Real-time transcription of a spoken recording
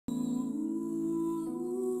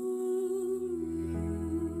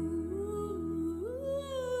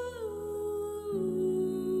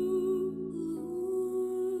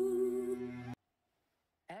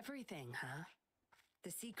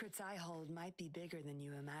secrets I hold might be bigger than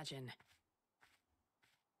you imagine.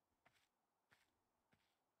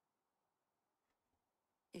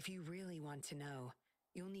 If you really want to know,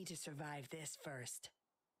 you'll need to survive this first.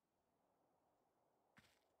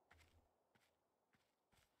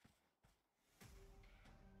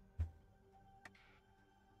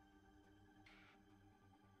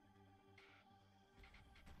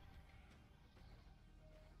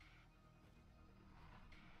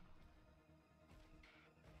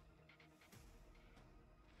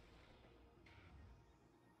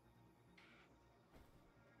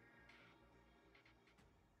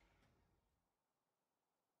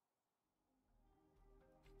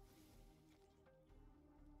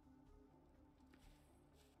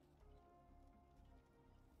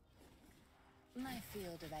 My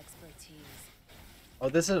field of expertise. Oh,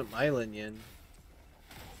 this isn't my Yinlin.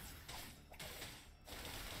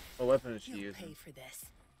 What weapon is she You'll using? pay for this.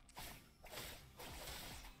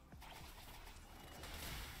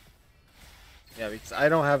 Yeah, because I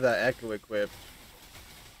don't have that echo equipped.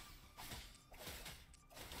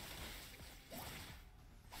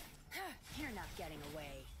 You're not getting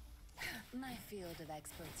away. My field of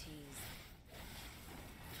expertise.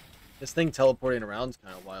 This thing teleporting around is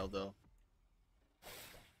kind of wild, though.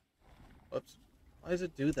 Whoops. Why does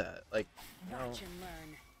it do that? Like, you know. Watch and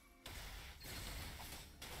learn.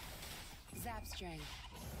 Zap string.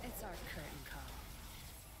 It's our curtain call.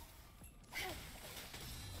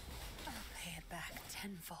 I'll pay it back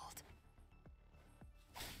tenfold.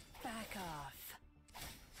 Back off.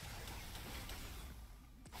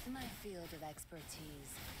 My field of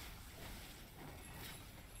expertise.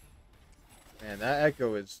 Man, that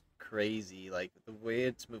echo is crazy. Like, the way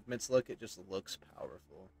its movements look, it just looks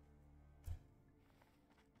powerful.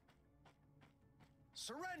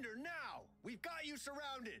 Surrender now! We've got you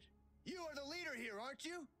surrounded! You are the leader here, aren't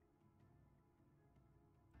you?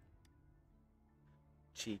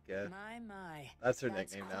 Chica. My. That's her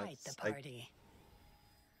That's nickname now. quite It's the like, party.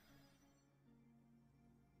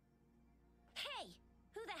 Hey!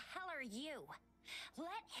 Who the hell are you? Let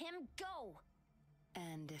him go!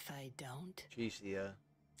 And if I don't? Chicia.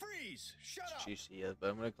 Freeze! Shut up! Chicia, but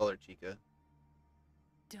I'm gonna call her Chica.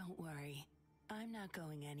 Don't worry. I'm not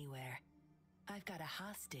going anywhere. I've got a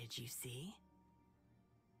hostage, you see.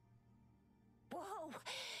 Whoa!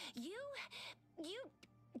 You...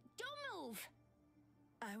 Don't move!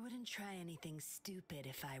 I wouldn't try anything stupid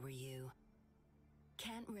if I were you.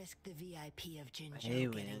 Can't risk the VIP of Jinzhou I getting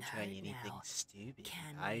wouldn't try hurt anything now. stupid.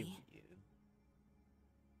 Can I we? you.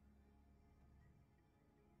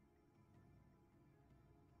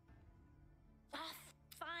 Oh,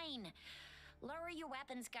 fine. Lower your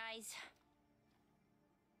weapons, guys.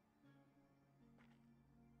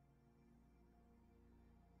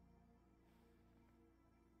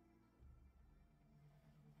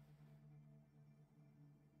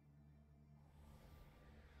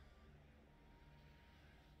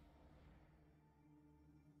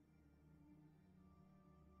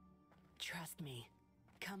 Trust me.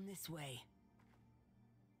 Come this way.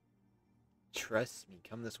 Trust me.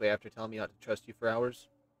 Come this way after telling me not to trust you for hours.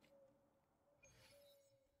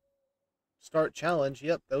 Start challenge.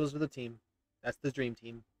 Yep, those are the team. That's the dream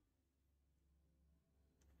team.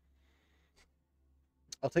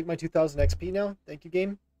 I'll take my 2000 XP now. Thank you,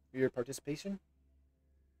 game, for your participation.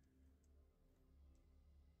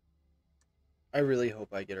 I really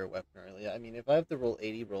hope I get her weapon early. I mean, if I have to roll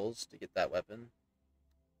 80 rolls to get that weapon,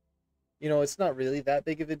 you know, it's not really that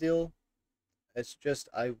big of a deal. It's just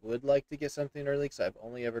I would like to get something early because I've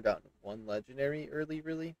only ever gotten one legendary early,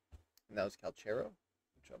 really, and that was Calchero,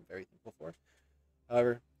 which I'm very thankful for.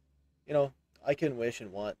 However, you know, I can wish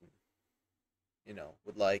and want, and, you know,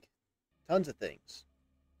 would like tons of things.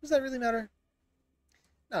 Does that really matter?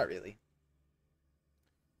 Not really.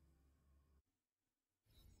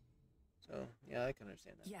 So, yeah, I can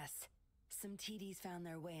understand that. Yes. Some TDs found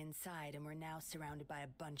their way inside and we're now surrounded by a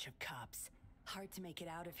bunch of cops. Hard to make it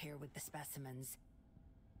out of here with the specimens.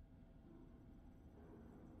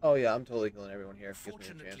 Oh, yeah, I'm totally killing everyone here. Gives me a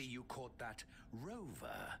Fortunately, chance. you caught that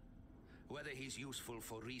rover. Whether he's useful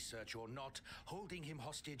for research or not, holding him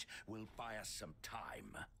hostage will buy us some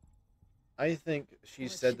time. I think she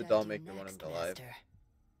What said the should I doll do maker wanted him next, alive. Master?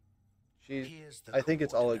 Here's the I think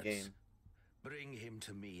it's all a coordinates. game. Bring him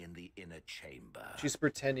to me in the inner chamber. She's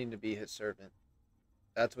pretending to be his servant.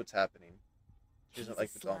 That's what's happening. She doesn't He's like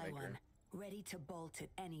a the doll sly maker. one, ready to bolt at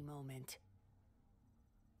any moment.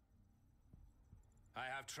 I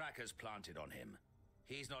have trackers planted on him.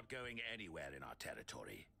 He's not going anywhere in our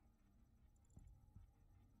territory.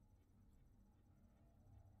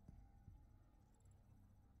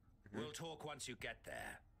 We'll talk once you get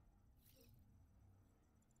there.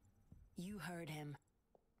 You heard him.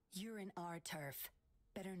 You're in our turf.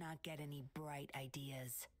 Better not get any bright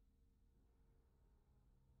ideas.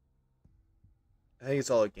 I think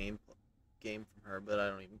it's all a game from her, but I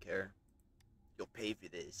don't even care. You'll pay for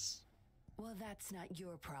this. Well, that's not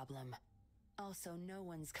your problem. Also, no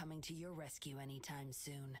one's coming to your rescue anytime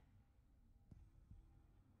soon.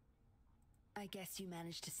 I guess you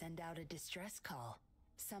managed to send out a distress call.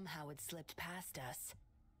 Somehow it slipped past us.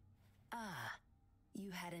 Ah,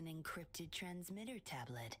 you had an encrypted transmitter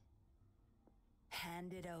tablet.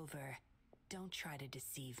 Hand it over. Don't try to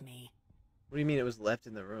deceive me. What do you mean it was left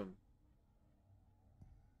in the room?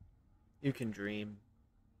 You can dream.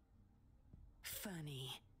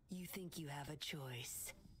 Funny. You think you have a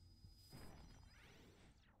choice.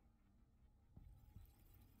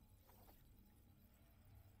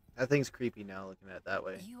 That thing's creepy now, looking at it that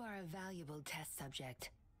way. You are a valuable test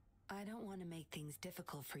subject. I don't want to make things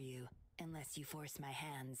difficult for you, unless you force my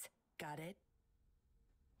hands. Got it?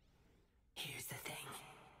 Here's the thing.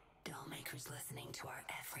 Dollmaker's listening to our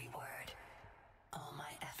every word. All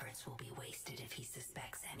my efforts will be wasted if he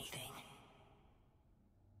suspects anything.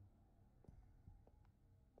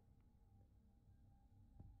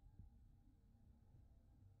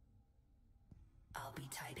 I'll be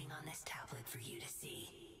typing on this tablet for you to see.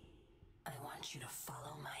 I want you to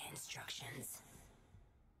follow my instructions.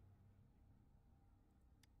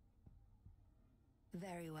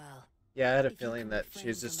 Very well. Yeah, I had a If you feeling can that refrain she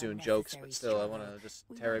was just from doing jokes, unnecessary but still, I struggle, want to just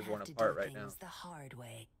we tear won't everyone have to apart do right now. things the hard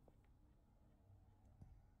way.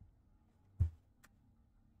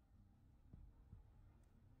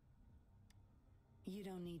 You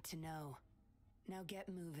don't need to know. Now get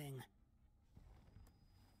moving.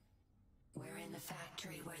 We're in the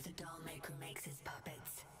factory where the doll maker makes his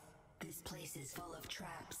puppets. This place is full of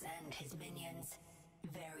traps and his minions.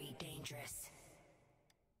 Very dangerous.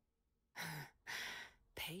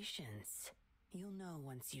 Patience. You'll know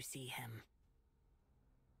once you see him.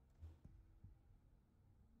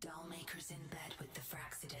 Dollmaker's in bed with the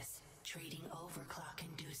Fraxidus, trading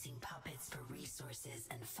overclock-inducing puppets for resources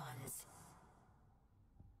and funds.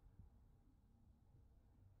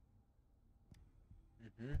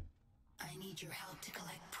 Mm-hmm. I need your help to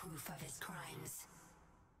collect proof of his crimes.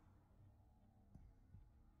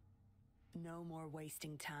 No more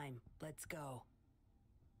wasting time. Let's go.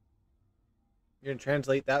 You're gonna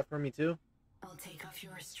translate that for me too? I'll take off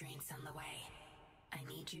your restraints on the way. I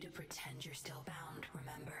need you to pretend you're still bound,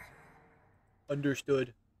 remember?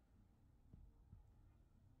 Understood.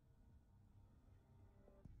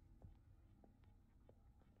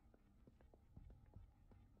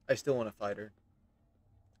 I still want to fight her.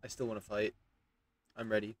 I still want to fight.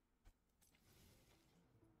 I'm ready.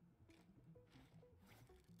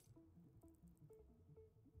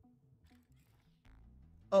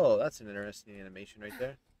 Oh, that's an interesting animation right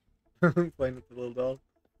there. Playing with the little dog.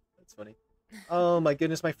 That's funny. Oh my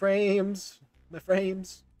goodness, my frames! My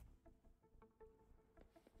frames!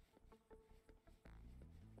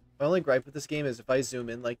 My only gripe with this game is if I zoom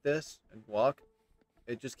in like this and walk,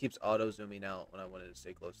 it just keeps auto-zooming out when I wanted to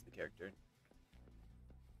stay close to the character.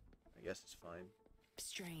 I guess it's fine.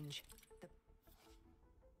 Strange.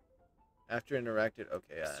 After interacted,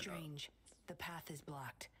 okay, I know. Strange. The path is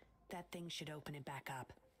blocked. That thing should open it back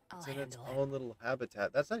up. I'll It's in its handle it. own little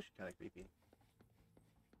habitat. That's actually kind of creepy.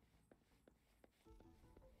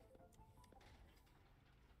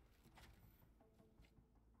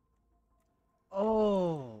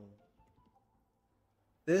 Oh,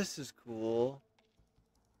 this is cool.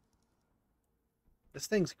 This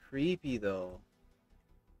thing's creepy though.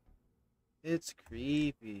 It's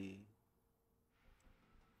creepy.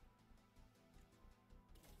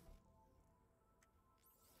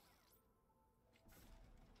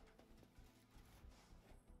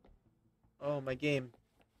 Oh, my game.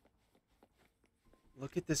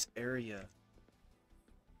 Look at this area.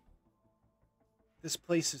 This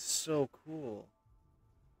place is so cool.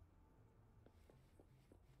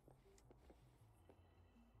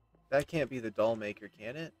 That can't be the doll maker,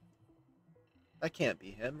 can it? That can't be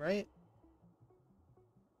him, right?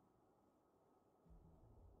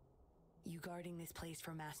 You guarding this place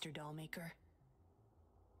for Master Dollmaker?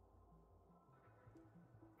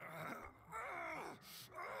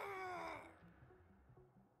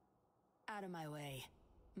 Out of my way.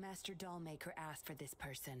 Master Dollmaker asked for this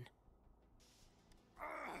person.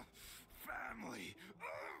 Family!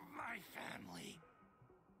 My family!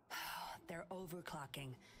 They're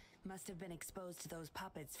overclocking. Must have been exposed to those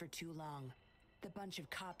puppets for too long. The bunch of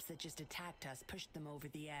cops that just attacked us pushed them over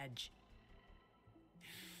the edge.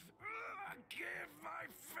 Give my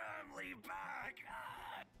family back!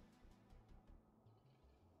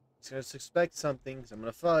 He's gonna suspect something, because I'm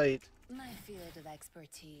gonna fight. My field of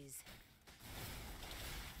expertise.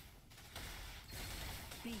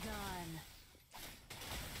 Be gone.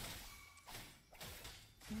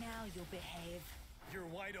 Now you'll behave. You're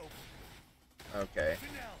wide open. Okay.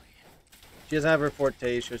 Finale. She doesn't have her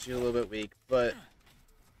forte, so she's a little bit weak, but...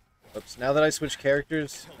 Oops, now that I switch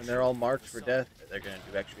characters, and they're all marked for death, they're gonna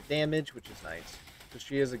do extra damage, which is nice. So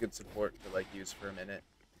she is a good support to, like, use for a minute.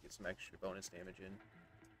 To get some extra bonus damage in.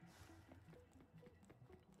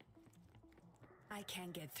 I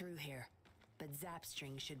can't get through here, but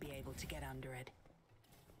Zapstring should be able to get under it.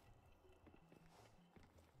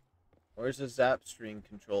 Where's the zap string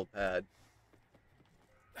control pad?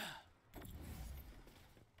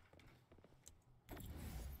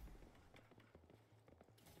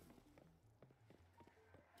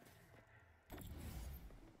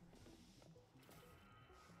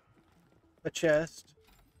 A chest.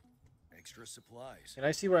 Extra supplies. Can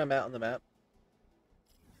I see where I'm at on the map?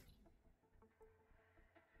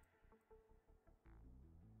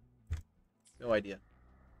 No idea.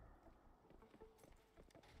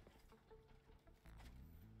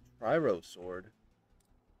 Pyro sword.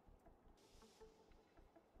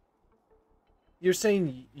 You're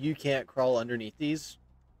saying you can't crawl underneath these?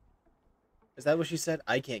 Is that what she said?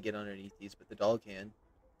 I can't get underneath these, but the doll can.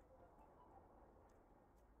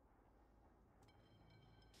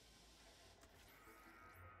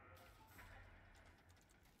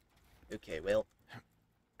 Okay, well.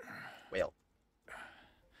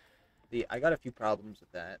 I got a few problems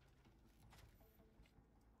with that.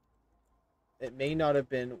 It may not have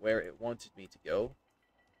been where it wanted me to go.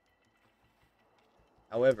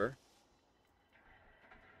 However,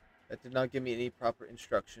 that did not give me any proper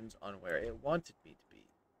instructions on where it wanted me to be.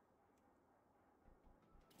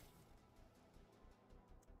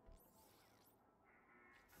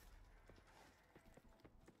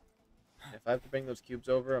 If I have to bring those cubes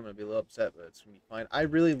over, I'm going to be a little upset, but it's going to be fine. I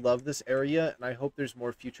really love this area, and I hope there's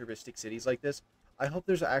more futuristic cities like this. I hope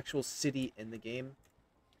there's an actual city in the game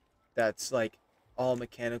that's, like, all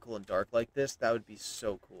mechanical and dark like this. That would be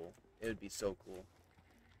so cool. It would be so cool.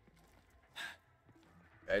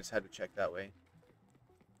 I just had to check that way.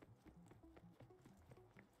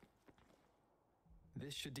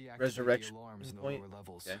 This should deactivate Resurrection the alarms in the point. lower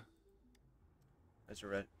levels. Okay.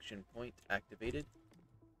 Resurrection point activated.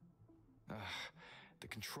 The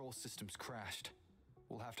control system's crashed.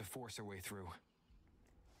 We'll have to force our way through.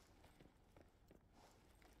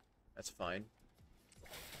 That's fine.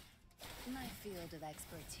 My field of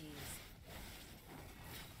expertise.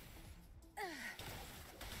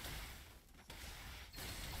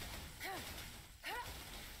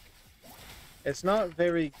 It's not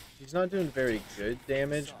very... She's not doing very good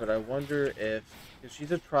damage, but I wonder if... Because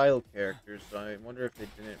she's a trial character, so I wonder if they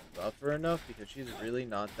didn't buff her enough, because she's really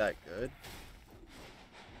not that good.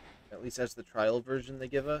 At least that's the trial version they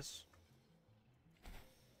give us.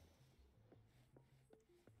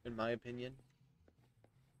 In my opinion.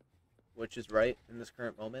 Which is right in this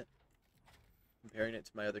current moment. Comparing it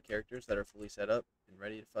to my other characters that are fully set up and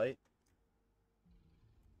ready to fight.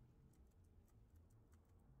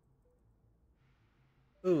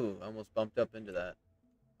 Ooh, I almost bumped up into that.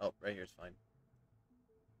 Oh, right here's fine.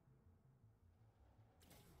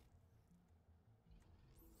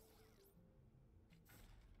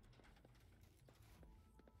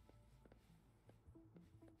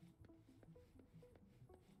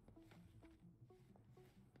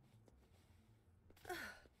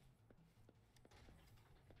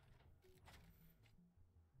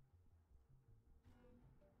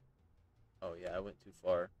 Oh yeah, I went too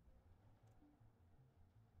far.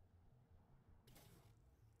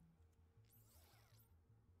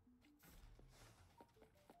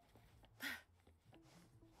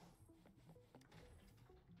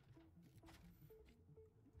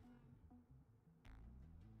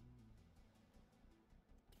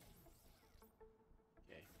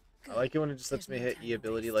 I like it when it just lets me hit E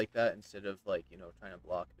ability like that instead of, like, you know, trying to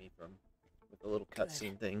block me from with a little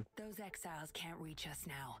cutscene thing. Those exiles can't reach us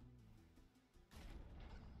now.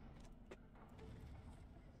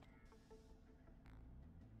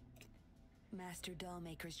 Master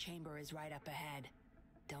Dollmaker's chamber is right up ahead.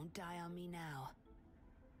 Don't die on me now.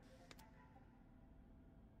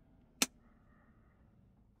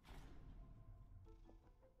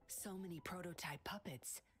 So many prototype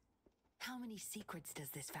puppets. How many secrets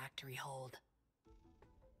does this factory hold?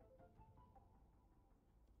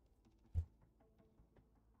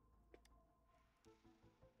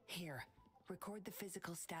 Here, record the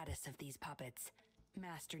physical status of these puppets.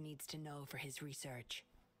 Master needs to know for his research.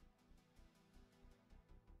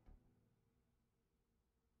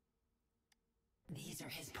 These are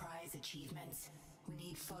his prize achievements. We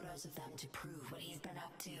need photos of them to prove what he's been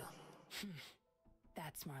up to.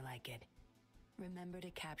 That's more like it. Remember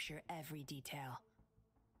to capture every detail.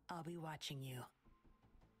 I'll be watching you.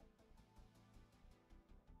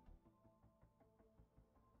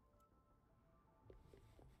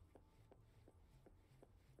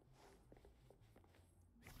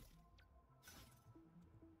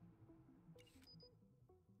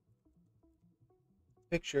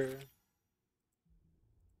 Picture.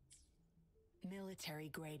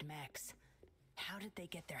 Military-grade mechs. How did they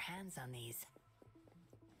get their hands on these?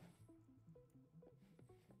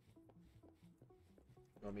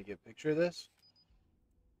 Want me to get a picture of this?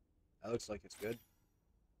 That looks like it's good.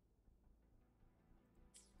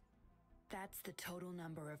 That's the total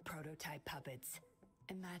number of prototype puppets.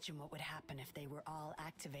 Imagine what would happen if they were all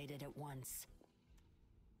activated at once.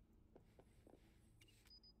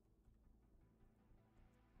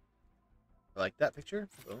 I like that picture.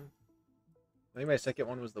 Boom. I think my second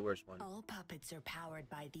one was the worst one. All puppets are powered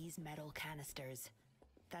by these metal canisters.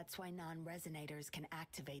 That's why non-resonators can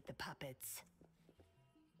activate the puppets.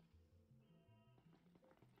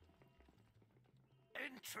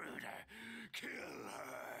 Intruder! Kill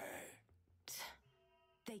her!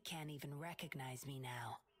 They can't even recognize me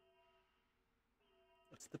now.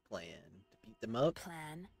 What's the plan? To beat them up?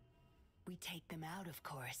 Plan? We take them out, of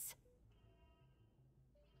course.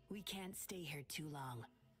 We can't stay here too long.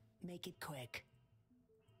 Make it quick.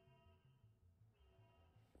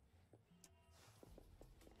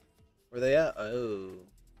 Where they at? Oh.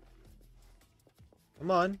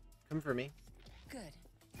 Come on. Come for me. Good.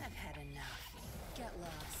 I've had enough. Get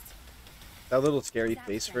lost. That little scary Zap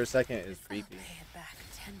face them. for a second is I'll creepy. pay it back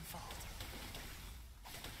tenfold.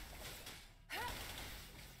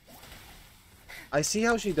 I see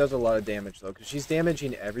how she does a lot of damage, though, because she's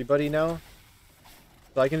damaging everybody now.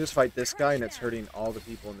 So I can just fight this guy, and it's hurting all the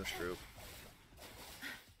people in this group.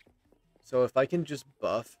 So if I can just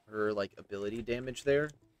buff her, like, ability damage there,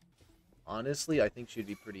 honestly, I think she'd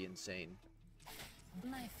be pretty insane.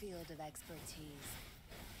 My field of expertise.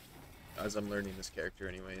 As I'm learning this character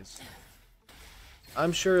anyways.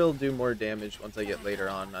 I'm sure it'll do more damage once I get later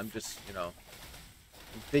on. I'm just, you know,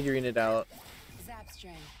 I'm figuring it out, Zap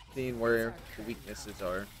string. seeing where the weaknesses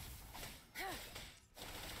are.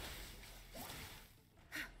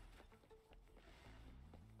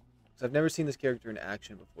 Because I've never seen this character in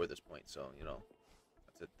action before this point, so, you know,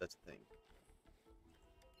 that's a thing.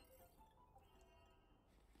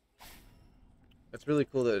 It's really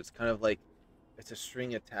cool that it's kind of like, it's a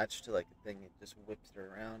string attached to like a thing. It just whips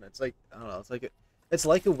her around. It's like, I don't know, it's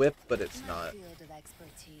like a whip, but it's My not. field of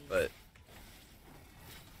expertise. But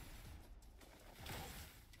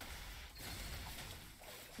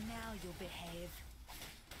Now you'll behave.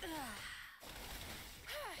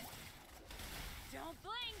 Don't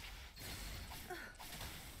blink!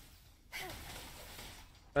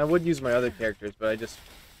 I would use my other characters, but Good.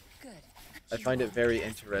 I You find it won't very cast me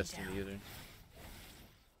interesting down. using.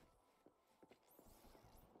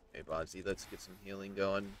 Hey, Bodsy, let's get some healing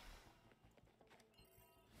going.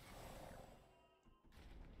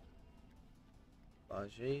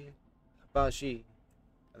 Baji? Baji.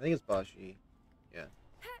 I think it's Baji. Yeah.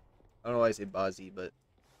 I don't know why I say Bazi, but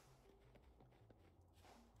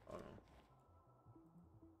I don't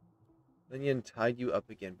know. Linian tied you up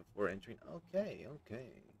again before entering. Okay, okay.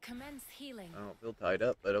 Commence healing. I don't feel tied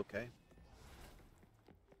up, but okay.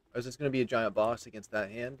 Is this going to be a giant boss against that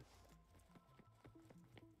hand?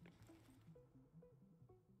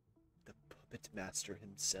 The puppet master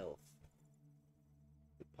himself.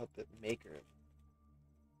 The puppet maker.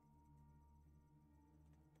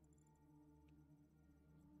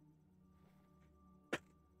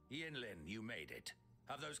 Yinlin, you made it.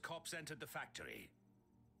 Have those cops entered the factory?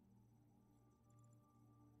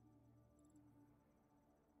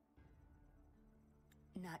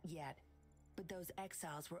 Not yet. But those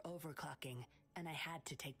exiles were overclocking, and I had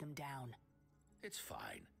to take them down. It's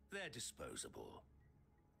fine. They're disposable.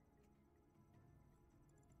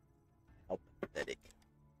 How pathetic.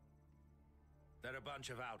 They're a bunch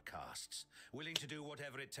of outcasts, willing to do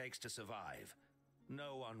whatever it takes to survive.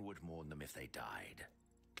 No one would mourn them if they died.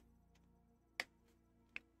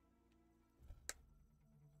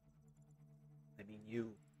 I mean,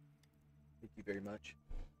 you. Thank you very much.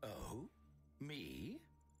 Oh? Me?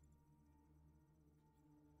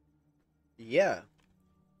 Yeah.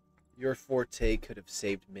 Your forte could have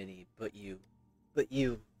saved many, but you.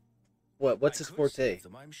 What's his I could forte? save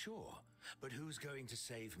them, I'm sure. But who's going to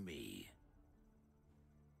save me?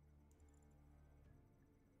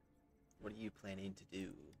 What are you planning to do?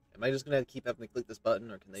 Am I just gonna keep having to click this button,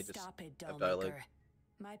 or can they just Stop it, have dialogue? Dullmaker.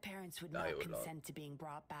 My parents would No, not it would not. consent to being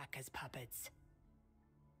brought back as puppets.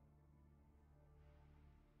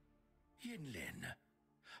 Yinlin,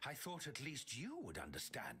 I thought at least you would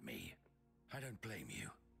understand me. I don't blame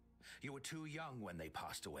you. You were too young when they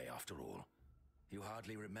passed away, after all. You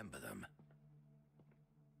hardly remember them.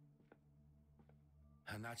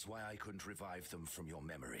 And that's why I couldn't revive them from your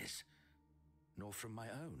memories. Nor from my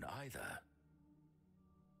own, either.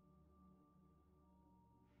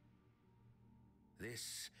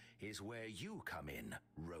 This is where you come in,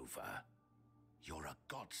 Rover. You're a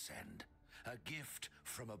godsend. A gift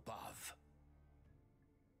from above.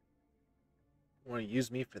 Want to use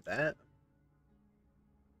me for that?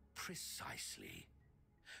 Precisely.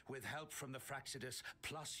 With help from the Fraxidus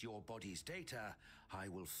plus your body's data, I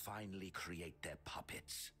will finally create their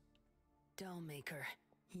puppets. Dollmaker,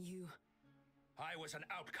 you... I was an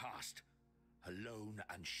outcast, alone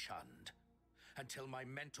and shunned, until my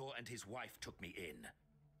mentor and his wife took me in.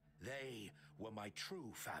 They were my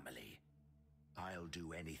true family. I'll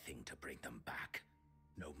do anything to bring them back,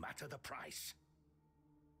 no matter the price.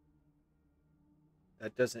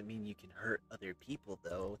 That doesn't mean you can hurt other people,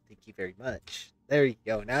 though. Thank you very much. There you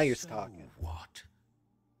go. Now you're talking. What?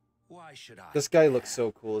 Why should I? This guy care? looks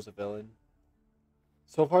so cool as a villain.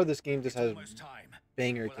 So far, this game just It's has almost time.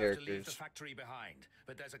 banger We'll have to leave the characters. factory behind,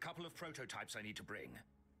 but there's a couple of prototypes I need to bring.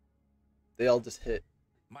 They all just hit.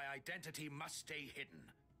 My identity must stay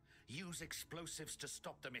hidden. Use explosives to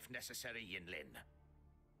stop them if necessary, Yinlin.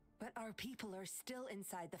 But our people are still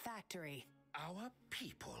inside the factory. Our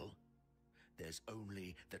people? There's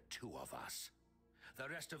only the two of us. The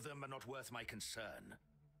rest of them are not worth my concern.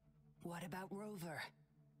 What about Rover?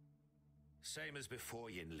 Same as before,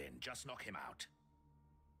 Yinlin. Just knock him out.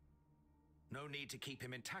 No need to keep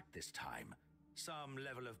him intact this time. Some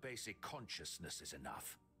level of basic consciousness is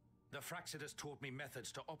enough. The Fraxidus taught me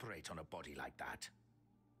methods to operate on a body like that.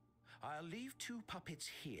 I'll leave two puppets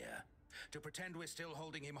here to pretend we're still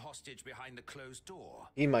holding him hostage behind the closed door.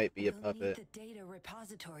 He might be a We'll puppet. need the data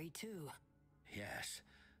repository, too. Yes,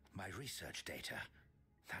 my research data.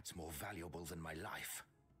 That's more valuable than my life.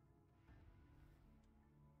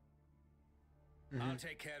 I'll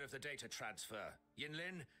take care of the data transfer.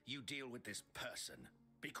 Yinlin, you deal with this person.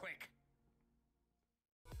 Be quick.